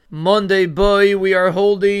Monday, boy, we are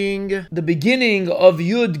holding the beginning of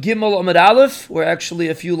Yud Gimel Amud Aleph. We're actually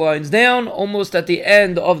a few lines down, almost at the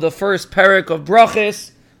end of the first parak of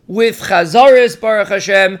Brachos, with Chazaris, Baruch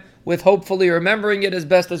Hashem, with hopefully remembering it as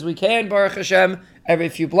best as we can, Baruch Hashem, every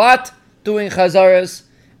few blot, doing Chazaris.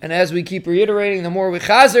 And as we keep reiterating, the more we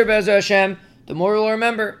Chazer, Be'ezer Hashem, the more we'll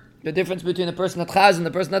remember. The difference between the person that Chaz and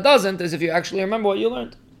the person that doesn't is if you actually remember what you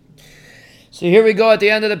learned. So here we go at the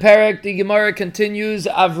end of the parak. The Gemara continues.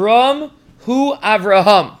 Avram, who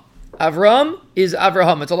Avraham? Avram is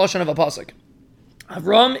Avraham. It's a lashon of a pasuk.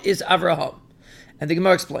 Avram is Avraham, and the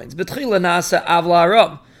Gemara explains. B'tchila nasa av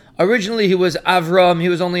la'aram. Originally he was Avram. He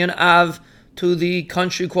was only an av to the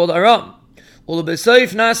country called Aram.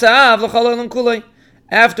 Ulubesayif nasa av l'chal olam kulei.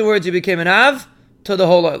 Afterwards he became an av to the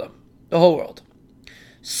whole olam, the whole world.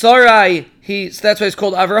 Sarai, so that's why it's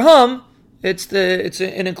called Avraham. It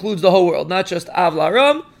includes the whole world, not just Av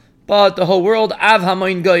La'aram, but the whole world. Av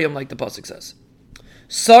Hamayin Goyim, like the pasuk says.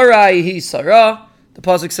 Sarai, he Sarah. The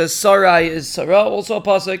pasuk says Sarai is Sarah, also a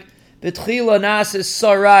pasuk. B'tchila nas is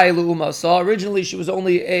Sarai lu'umasa. Originally, she was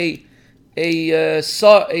only a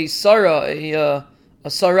Sarah, a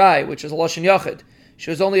Sarai, which is a lashon yachid. She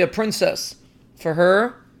was only a princess for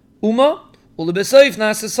her Uma. Ulebesayif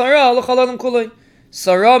nas is Sarah l'chal olam kulei.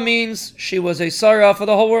 Sarah means she was a Sarah for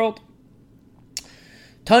the whole world.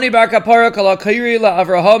 Tani bar kapara kala kairi la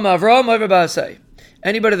Avraham Avram over ba'asei.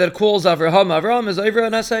 Anybody that calls Avraham Avram is over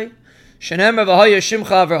an asay. Shenem v'haya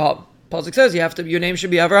shimcha Avraham. Pasuk says your name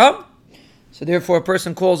should be Avraham. So therefore, a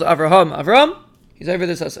person calls Avraham Avram, he's over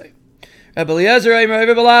this asay. Rabbi Eliezer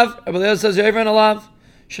over b'lav. Rabbi Eliezer says you're over an alav.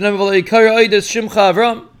 Shenem v'haya kairi oides shimcha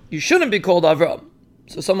Avram. You shouldn't be called Avram.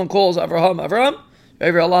 So someone calls Avraham Avram, you're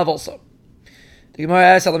over alav also. The Gemara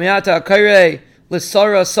asks Alamiyata kairi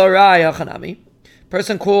l'sara sarai hachanami.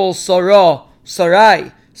 Person calls Sarah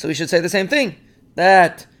Sarai, so we should say the same thing.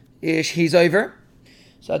 That is, he's over.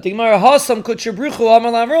 So at the Gemara, Hasam kutshabruchu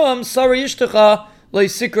amal Avram Sarai yishtacha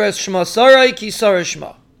leisikras shma Sarai ki Sarai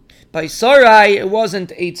shma. By Sarai, it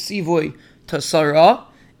wasn't a tzivoy to Sarah,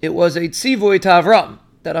 it was a tzivoy to Avram.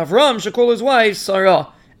 That Avram should call his wife Sarah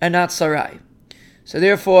and not Sarai. So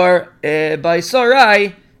therefore, by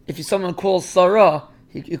Sarai, if someone calls Sarah,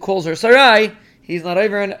 he calls her Sarai. He's not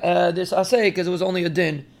over in this asay because it was only a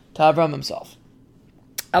din to Avram himself.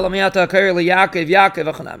 Alamiyata kairli Yaakov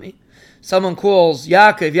achanami. Someone calls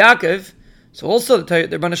Yaakov. So also the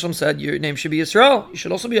Rebbeinu Shalom said your name should be Yisrael. You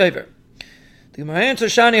should also be over. The Gemara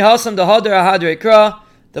answers Shani Hasam dehadar ahadrei kra.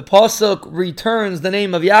 The pasuk returns the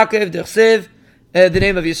name of Yaakov, Dechsev, the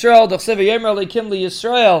name of Yisrael. Dechsev yemer leikim li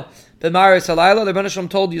Yisrael b'maris halayla. The Rebbeinu Shalom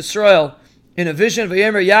told Yisrael in a vision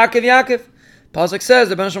v'yemer Yaakov. Pasuk says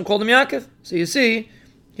the Rebbeinu Shalom called him Yaakov. So you see,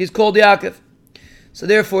 he's called Yaakov. So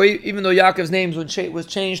therefore, even though Yaakov's name was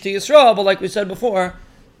changed to Yisrael, but like we said before,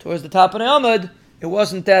 towards the top of the Amud, it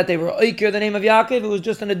wasn't that they were Oiker, the name of Yaakov, it was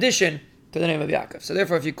just an addition to the name of Yaakov. So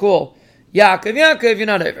therefore, if you call Yaakov, you're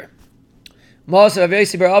not over. So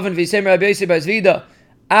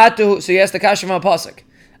he asked the Kasha from Pasuk.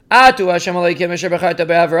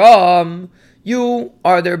 You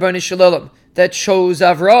are the Rebbeinu Shalom that chose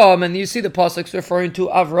Avram, and you see the pasuk's referring to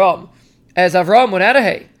Avram as Avram without a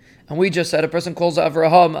hey. And we just said a person calls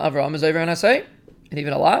Avram is over an asay, and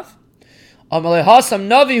even a laugh. What was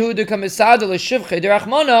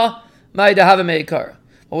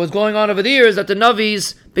going on over there is that the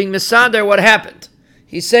Navi's being misader what happened.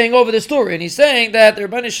 He's saying over the story, and he's saying that the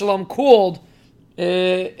Rebbeinu Shalom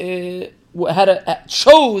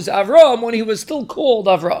chose Avram when he was still called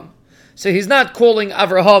Avram. So he's not calling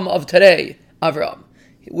Avraham of today Avram.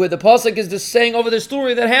 Where the pasuk is just saying over the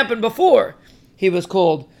story that happened before he was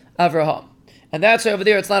called Avraham. And that's why over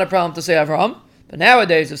there it's not a problem to say Avraham. But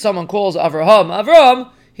nowadays if someone calls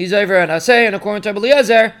Avram, he's over an asay, and according to Rabbi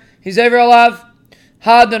Eliezer, he's over alav.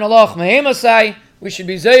 Had and alach mehemasai. We should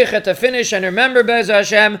be zeichet to finish and remember Be'ezer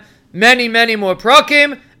Hashem many more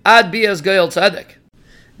prakim ad bias goyel tzedek.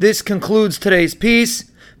 This concludes today's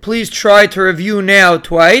piece. Please try to review now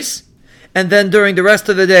twice, and then during the rest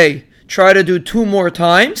of the day, try to do 2 more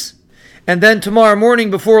times. And then tomorrow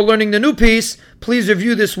morning, before learning the new piece, please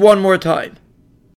review this 1 more time.